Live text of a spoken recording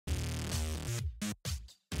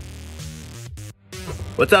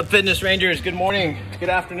What's up, Fitness Rangers? Good morning, good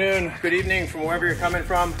afternoon, good evening from wherever you're coming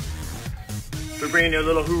from. We're bringing you a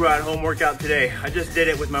little Hoorah at home workout today. I just did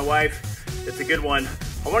it with my wife. It's a good one.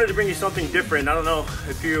 I wanted to bring you something different. I don't know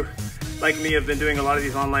if you, like me, have been doing a lot of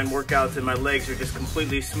these online workouts and my legs are just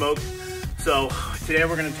completely smoked. So today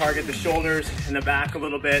we're gonna target the shoulders and the back a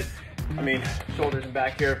little bit. I mean, shoulders and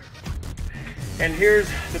back here. And here's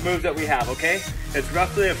the moves that we have, okay? It's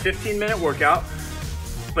roughly a 15-minute workout,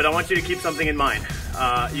 but I want you to keep something in mind.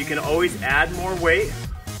 You can always add more weight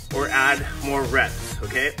or add more reps,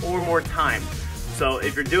 okay? Or more time. So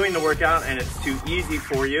if you're doing the workout and it's too easy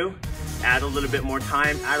for you, add a little bit more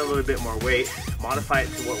time, add a little bit more weight, modify it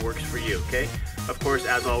to what works for you, okay? Of course,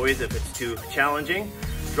 as always, if it's too challenging,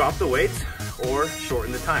 drop the weights or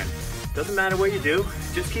shorten the time. Doesn't matter what you do,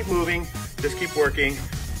 just keep moving, just keep working,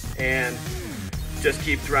 and just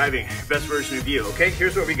keep driving best version of you, okay?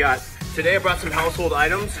 Here's what we got. Today I brought some household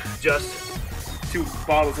items, just 2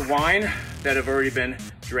 bottles of wine that have already been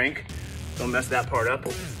drank. Don't mess that part up,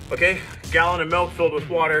 okay? Gallon of milk filled with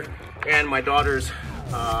water, and my daughter's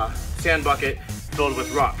sand bucket filled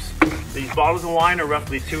with rocks. These bottles of wine are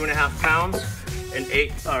roughly 2.5 pounds, and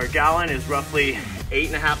a gallon is roughly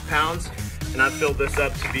 8.5 pounds, and I've filled this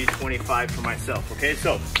up to be 25 for myself, okay?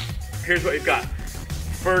 So here's what we've got.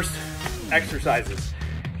 First, exercises.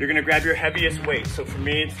 You're gonna grab your heaviest weight. So for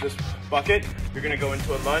me, it's this bucket. You're gonna go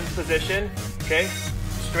into a lunge position, okay?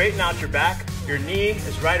 Straighten out your back. Your knee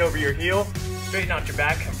is right over your heel. Straighten out your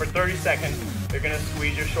back, and for 30 seconds, you're gonna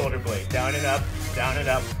squeeze your shoulder blade. Down and up, down and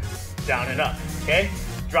up, down and up, okay?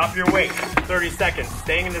 Drop your weight, 30 seconds.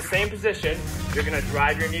 Staying in the same position, you're gonna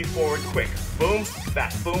drive your knee forward quick. Boom,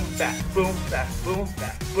 back, boom, back, boom, back, boom,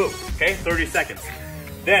 back, boom, okay? 30 seconds.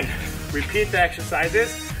 Then, repeat the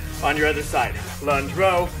exercises on your other side. Lunge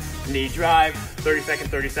row, knee drive, 30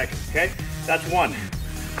 seconds, okay? That's one.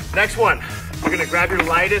 Next one, you're gonna grab your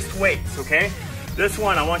lightest weights, okay? This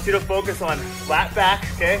one, I want you to focus on flat back,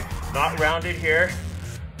 okay? Not rounded here.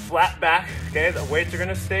 Flat back, okay? The weights are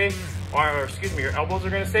gonna stay, or excuse me, your elbows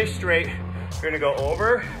are gonna stay straight. You're gonna go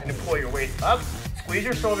over and pull your weights up. Squeeze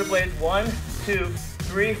your shoulder blades, 1, 2,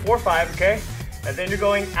 3, 4, 5, okay? And then you're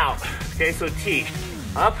going out, okay? So T,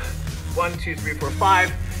 up, 1, 2, 3, 4,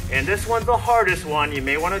 5. And this one's the hardest one. You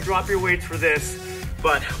may wanna drop your weights for this,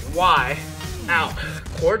 but Y, out.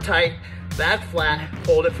 Core tight, back flat,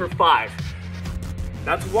 hold it for 5.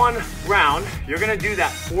 That's one round. You're gonna do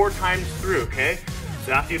that 4 times through, okay?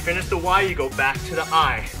 So after you finish the Y, you go back to the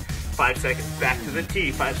I. 5 seconds, back to the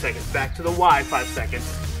T, 5 seconds, back to the Y, 5 seconds.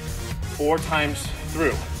 4 times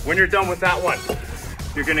through. When you're done with that one,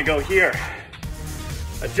 you're gonna go here.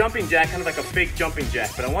 A jumping jack, kind of like a fake jumping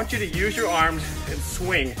jack, but I want you to use your arms and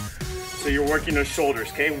swing so you're working those shoulders,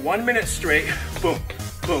 okay? 1 minute straight, boom,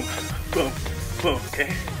 boom, boom, boom,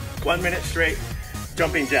 okay? 1 minute straight,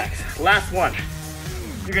 jumping jacks. Last one,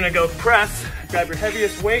 you're gonna go press, grab your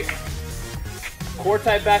heaviest weight, core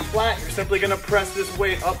tight, back flat. You're simply gonna press this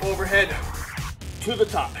weight up overhead to the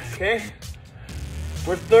top, okay?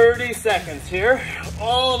 For 30 seconds here,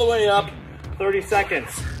 all the way up, 30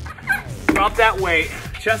 seconds. Drop that weight,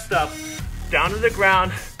 chest up, down to the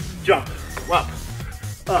ground, jump, up,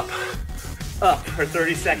 up, up for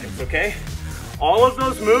 30 seconds, okay? All of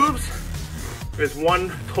those moves is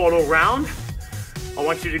one total round. I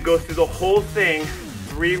want you to go through the whole thing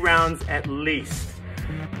 3 rounds at least.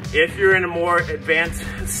 If you're in a more advanced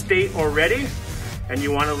state already and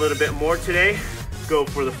you want a little bit more today, go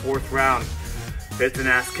for the 4th round. It's an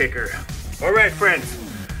ass kicker. All right, friends,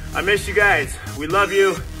 I miss you guys. We love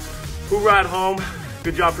you. Hoorah at home.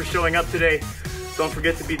 Good job for showing up today. Don't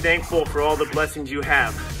forget to be thankful for all the blessings you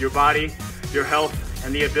have. Your body, your health,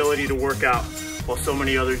 and the ability to work out while so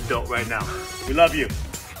many others don't right now. We love you.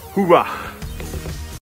 Hoorah.